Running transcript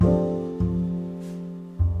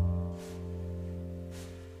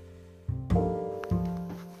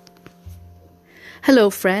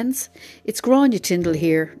Hello friends, it's Grania Tyndall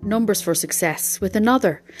here, Numbers for Success, with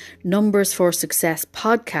another Numbers for Success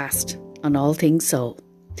podcast on all things soul.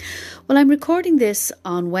 Well, I'm recording this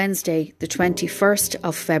on Wednesday, the 21st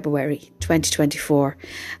of February 2024.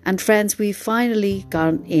 And friends, we've finally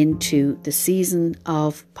gone into the season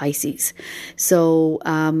of Pisces. So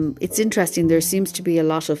it's interesting, there seems to be a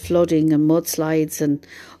lot of flooding and mudslides and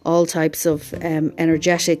all types of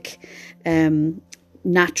energetic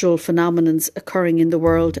natural phenomenons occurring in the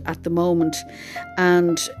world at the moment.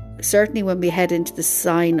 And certainly when we head into the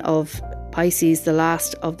sign of Pisces, the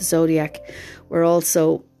last of the zodiac,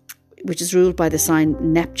 which is ruled by the sign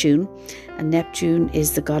Neptune, and Neptune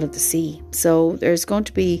is the god of the sea. So there's going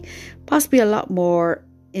to be possibly a lot more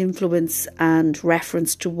influence and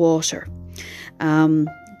reference to water. There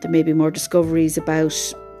may be more discoveries about,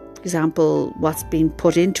 for example, what's being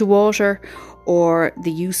put into water or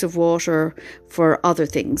the use of water for other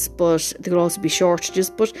things, but there will also be shortages.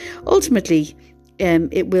 But ultimately,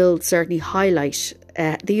 it will certainly highlight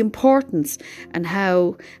the importance and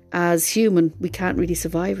how, as human, we can't really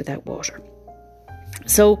survive without water.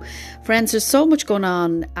 So, friends, there's so much going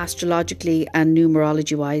on astrologically and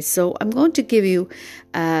numerology wise. So I'm going to give you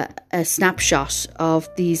a snapshot of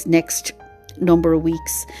these next number of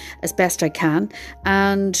weeks as best I can.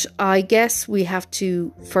 And I guess we have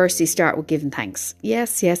to firstly start with giving thanks.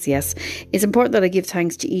 Yes. It's important that I give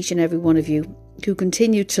thanks to each and every one of you who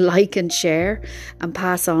continue to like and share and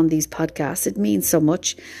pass on these podcasts. It means so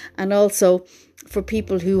much. And also for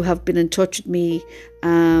people who have been in touch with me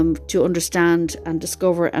to understand and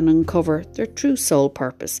discover and uncover their true soul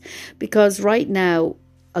purpose. Because right now,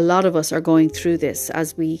 a lot of us are going through this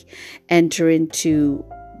as we enter into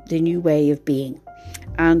the new way of being.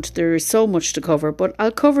 And there is so much to cover, but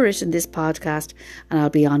I'll cover it in this podcast and I'll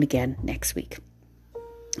be on again next week.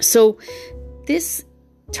 So this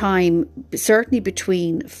time, certainly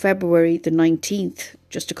between February the 19th,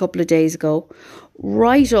 just a couple of days ago,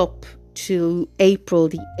 right up to April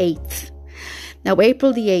the 8th. Now,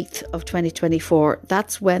 April the 8th of 2024,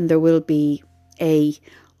 that's when there will be a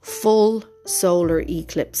full solar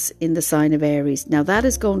eclipse in the sign of Aries. Now, that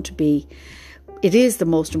is going to be, it is the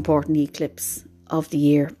most important eclipse of the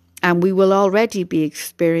year. And we will already be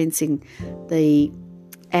experiencing the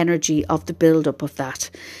energy of the build-up of that.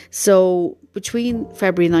 So between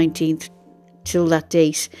February 19th till that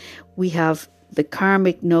date, we have the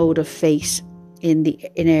karmic node of fate in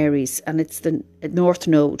Aries, and it's the north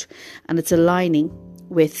node, and it's aligning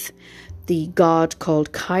with the god called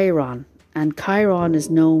Chiron, and Chiron is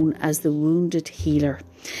known as the wounded healer.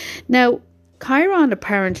 Now, Chiron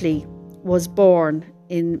apparently was born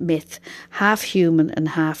in myth, half human and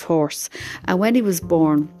half horse, and when he was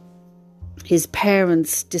born, his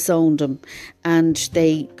parents disowned him and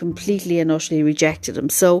they completely and utterly rejected him.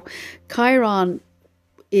 So Chiron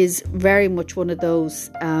is very much one of those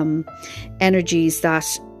energies that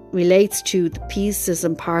relates to the pieces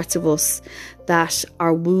and parts of us that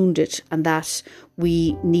are wounded and that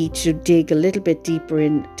we need to dig a little bit deeper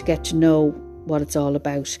in to get to know what it's all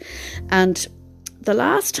about. And the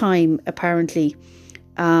last time, apparently,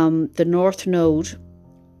 the North Node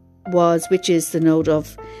which is the node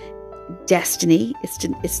of destiny,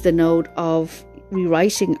 it's the node of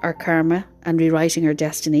rewriting our karma and rewriting our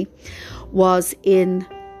destiny, was in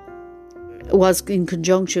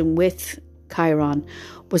conjunction with Chiron,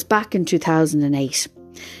 was back in 2008.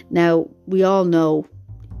 Now, we all know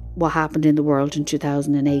what happened in the world in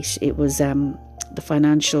 2008. It was the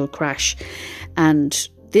financial crash, and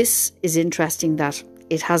this is interesting that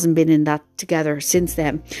it hasn't been in that together since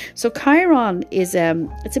then. So Chiron is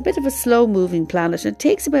it's a bit of a slow moving planet, and it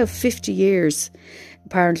takes about 50 years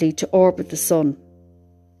apparently to orbit the sun,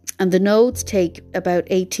 and the nodes take about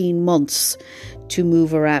 18 months to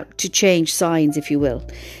move around, to change signs, if you will.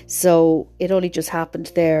 So it only just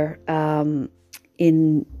happened there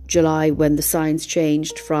in July, when the signs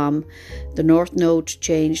changed from the North Node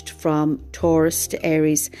changed from Taurus to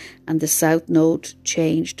Aries, and the South Node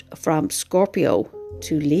changed from Scorpio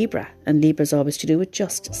to Libra, and Libra is always to do with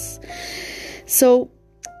justice. So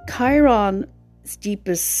Chiron's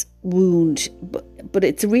deepest wound, but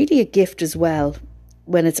it's really a gift as well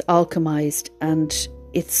when it's alchemized, and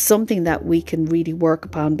it's something that we can really work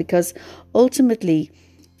upon, because ultimately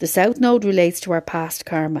the South Node relates to our past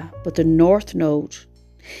karma, but the North Node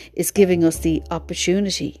is giving us the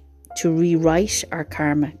opportunity to rewrite our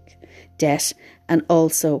karmic debt and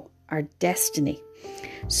also our destiny.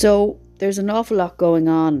 So there's an awful lot going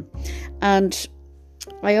on. And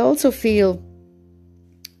I also feel,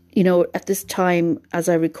 at this time, as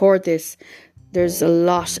I record this, there's a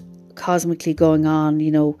lot cosmically going on.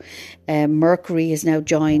 Mercury has now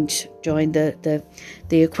joined the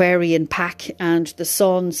Aquarian pack, and the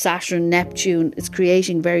Sun, Saturn, Neptune is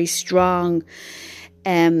creating very strong,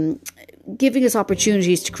 giving us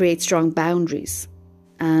opportunities to create strong boundaries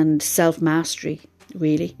and self-mastery,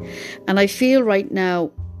 really. And I feel right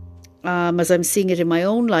now, as I'm seeing it in my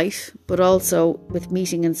own life, but also with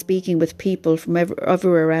meeting and speaking with people from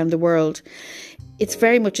everywhere around the world, it's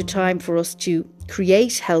very much a time for us to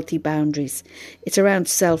create healthy boundaries. It's around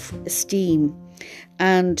self-esteem,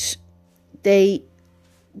 and they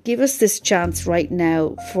give us this chance right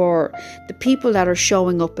now for the people that are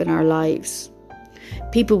showing up in our lives.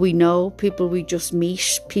 People we know, people we just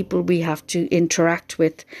meet, people we have to interact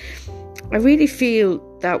with. I really feel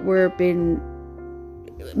that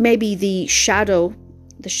maybe the shadow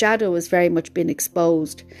has very much been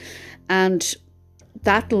exposed, and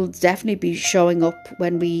that'll definitely be showing up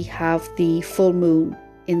when we have the full moon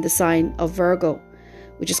in the sign of Virgo,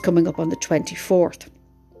 which is coming up on the 24th.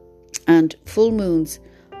 And full moons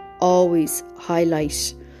always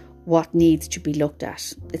highlight what needs to be looked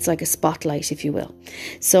at. It's like a spotlight, if you will.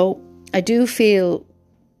 So I do feel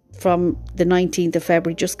from the 19th of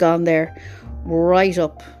February, just gone there, right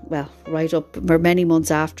up, we're many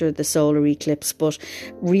months after the solar eclipse, but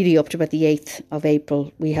really up to about the 8th of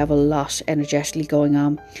April, we have a lot energetically going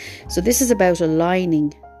on. So this is about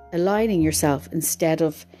aligning yourself instead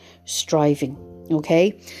of striving,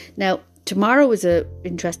 okay? Now, tomorrow is an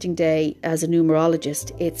interesting day as a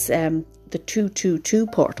numerologist. It's the 222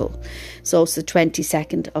 portal. So it's the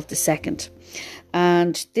 22nd of the 2nd.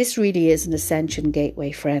 And this really is an ascension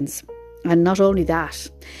gateway, friends. And not only that,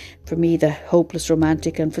 for me, the hopeless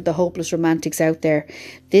romantic, and for the hopeless romantics out there,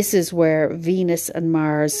 this is where Venus and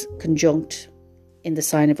Mars conjunct in the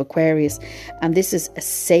sign of Aquarius. And this is a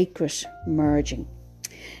sacred merging.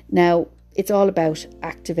 Now, it's all about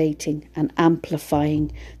activating and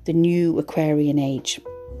amplifying the new Aquarian age.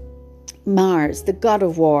 Mars, the god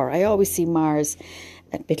of war. I always see Mars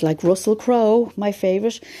a bit like Russell Crowe, my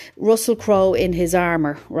favourite. Russell Crowe in his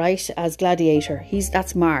armour, right, as Gladiator.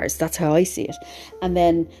 That's Mars, that's how I see it. And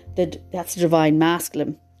then that's the divine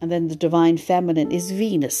masculine. And then the divine feminine is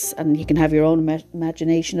Venus. And you can have your own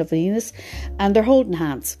imagination of Venus. And they're holding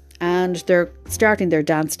hands. And they're starting their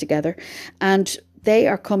dance together. And they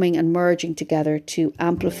are coming and merging together to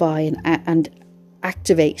amplify and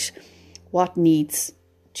activate what needs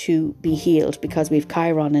to be healed, because we've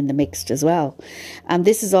Chiron in the mix as well. And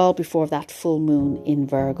this is all before that full moon in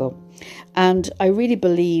Virgo. And I really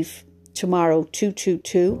believe tomorrow,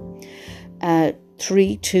 222,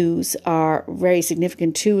 3 twos are very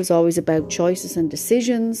significant. 2 is always about choices and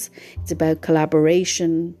decisions. It's about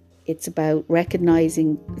collaboration. It's about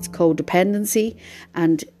recognizing its codependency,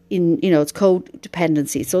 and it's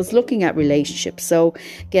codependency. So it's looking at relationships. So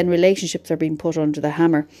again, relationships are being put under the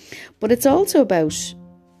hammer. But it's also about,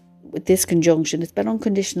 with this conjunction, it's about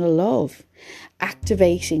unconditional love,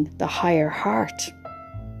 activating the higher heart.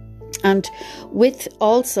 And with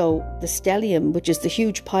also the stellium, which is the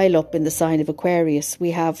huge pile up in the sign of Aquarius,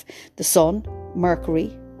 we have the Sun,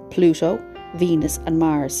 Mercury, Pluto, Venus and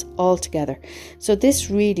Mars all together. So this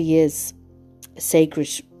really is a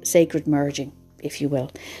sacred merging, if you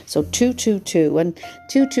will. So 222, and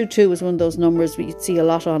 222 is one of those numbers we see a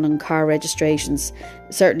lot on in car registrations,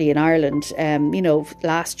 certainly in Ireland,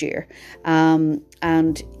 last year.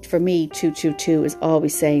 And for me, 222 is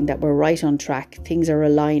always saying that we're right on track. Things are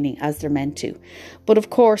aligning as they're meant to. But of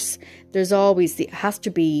course, there's always has to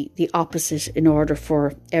be the opposite in order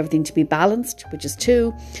for everything to be balanced, which is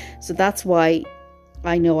 2. So that's why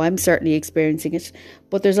I know I'm certainly experiencing it.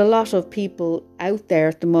 But there's a lot of people out there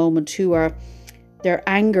at the moment who are, their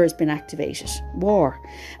anger has been activated. War,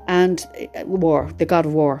 the god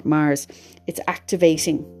of war, Mars. It's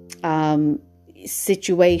activating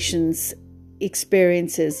situations,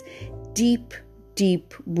 experiences, deep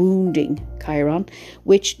wounding, Chiron,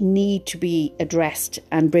 which need to be addressed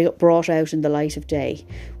and brought out in the light of day,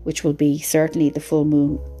 which will be certainly the full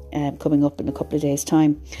moon coming up in a couple of days'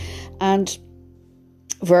 time. And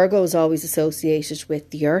Virgo is always associated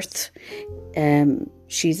with the earth.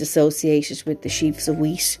 She's associated with the sheaves of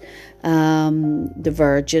wheat, the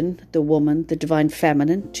virgin, the woman, the divine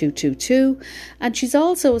feminine, 222. And she's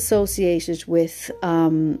also associated with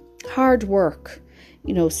hard work,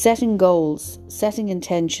 setting goals, setting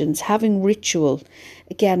intentions, having ritual,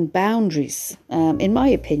 again, boundaries. In my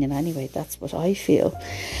opinion, anyway, that's what I feel.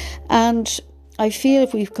 And I feel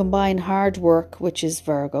if we've combined hard work, which is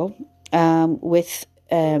Virgo, with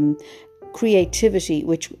creativity,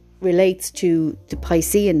 which relates to the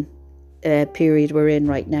Piscean period we're in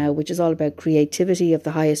right now, which is all about creativity of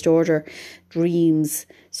the highest order, dreams,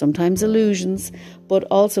 sometimes illusions, but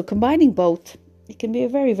also combining both. It can be a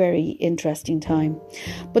very, very interesting time.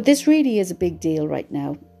 But this really is a big deal right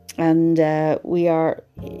now. And we are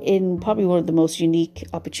in probably one of the most unique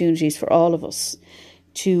opportunities for all of us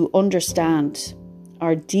to understand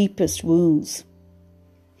our deepest wounds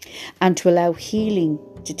and to allow healing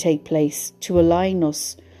to take place, to align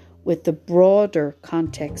us with the broader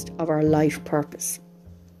context of our life purpose.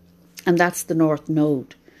 And that's the North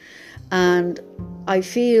Node. And I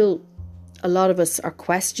feel a lot of us are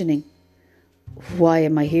questioning, why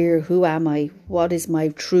am I here? Who am I? What is my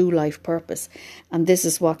true life purpose? And this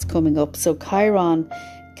is what's coming up. So Chiron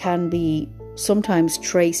can be sometimes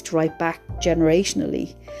traced right back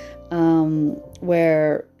generationally,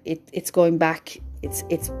 where it's going back,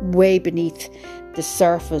 it's way beneath the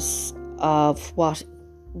surface of what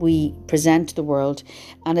we present to the world,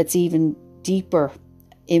 and it's even deeper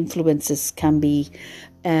influences can be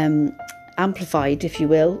amplified, if you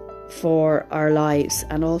will, for our lives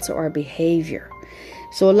and also our behaviour.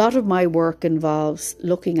 So a lot of my work involves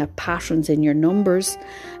looking at patterns in your numbers,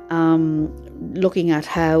 looking at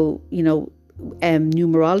how,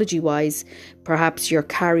 numerology wise, perhaps you're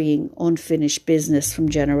carrying unfinished business from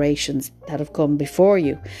generations that have come before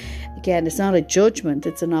you. Again, it's not a judgment,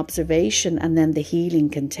 it's an observation, and then the healing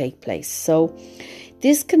can take place. So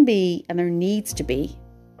this can be, and there needs to be,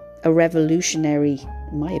 a revolutionary,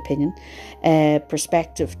 in my opinion,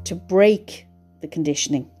 perspective to break the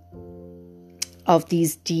conditioning of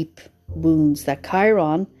these deep wounds that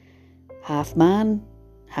Chiron, half man,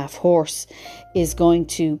 half horse, is going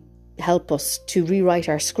to help us to rewrite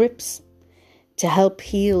our scripts, to help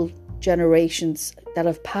heal generations that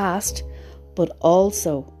have passed, but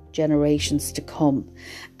also generations to come.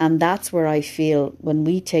 And that's where I feel when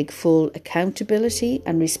we take full accountability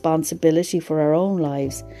and responsibility for our own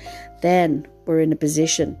lives, then we're in a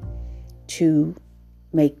position to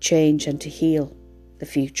make change and to heal the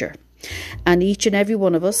future. And each and every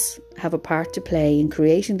one of us have a part to play in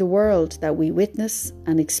creating the world that we witness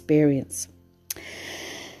and experience.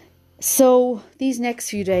 So these next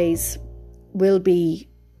few days will be,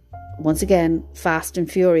 once again, fast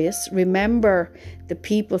and furious. Remember, the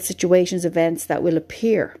people, situations, events that will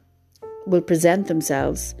appear, will present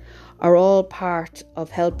themselves, are all part of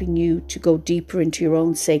helping you to go deeper into your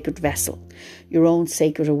own sacred vessel, your own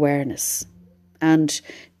sacred awareness, and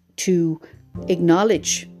to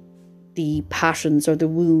acknowledge the patterns or the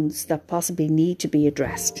wounds that possibly need to be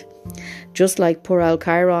addressed. Just like poor Al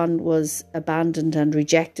Chiron was abandoned and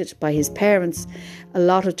rejected by his parents, a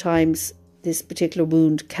lot of times this particular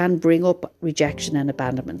wound can bring up rejection and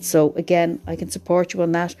abandonment. So again, I can support you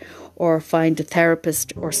on that, or find a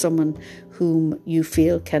therapist or someone whom you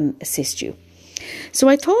feel can assist you. So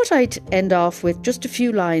I thought I'd end off with just a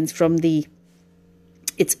few lines from the,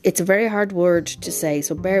 it's a very hard word to say,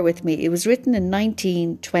 so bear with me. It was written in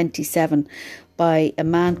 1927 by a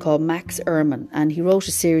man called Max Ehrmann, and he wrote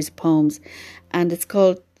a series of poems, and it's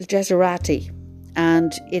called the Desiderati,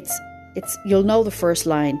 and it's you'll know the first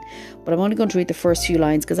line, but I'm only going to read the first few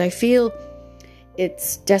lines because I feel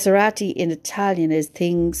it's desiderati in Italian is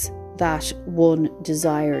things that one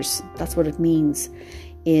desires. That's what it means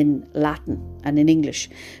in Latin and in English.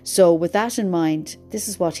 So with that in mind, this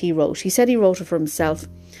is what he wrote. He said he wrote it for himself,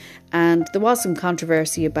 and there was some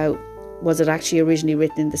controversy about was it actually originally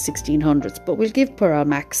written in the 1600s, but we'll give poor old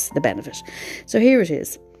Max the benefit. So here it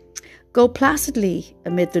is. Go placidly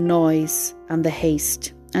amid the noise and the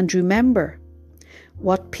haste, and remember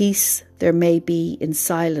what peace there may be in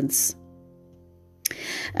silence.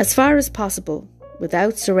 As far as possible,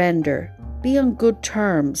 without surrender, be on good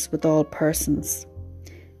terms with all persons.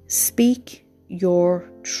 Speak your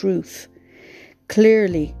truth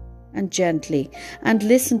clearly and gently, and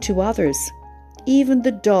listen to others, even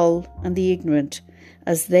the dull and the ignorant,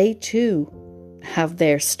 as they too have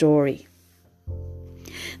their story.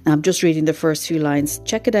 Now, I'm just reading the first few lines.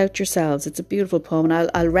 Check it out yourselves. It's a beautiful poem, and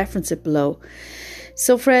I'll reference it below.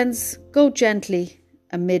 So friends, go gently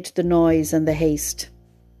amid the noise and the haste,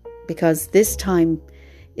 because this time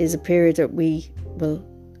is a period that we will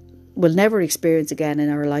never experience again in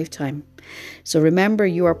our lifetime. So remember,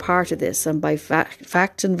 you are part of this, and by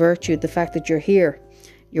fact and virtue, the fact that you're here,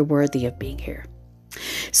 you're worthy of being here.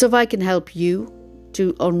 So if I can help you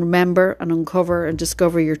to remember and uncover and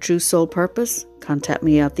discover your true soul purpose, contact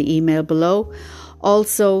me at the email below.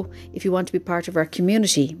 Also, if you want to be part of our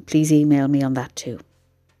community, please email me on that too.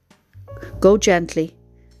 Go gently,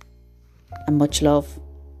 and much love,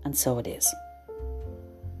 and so it is.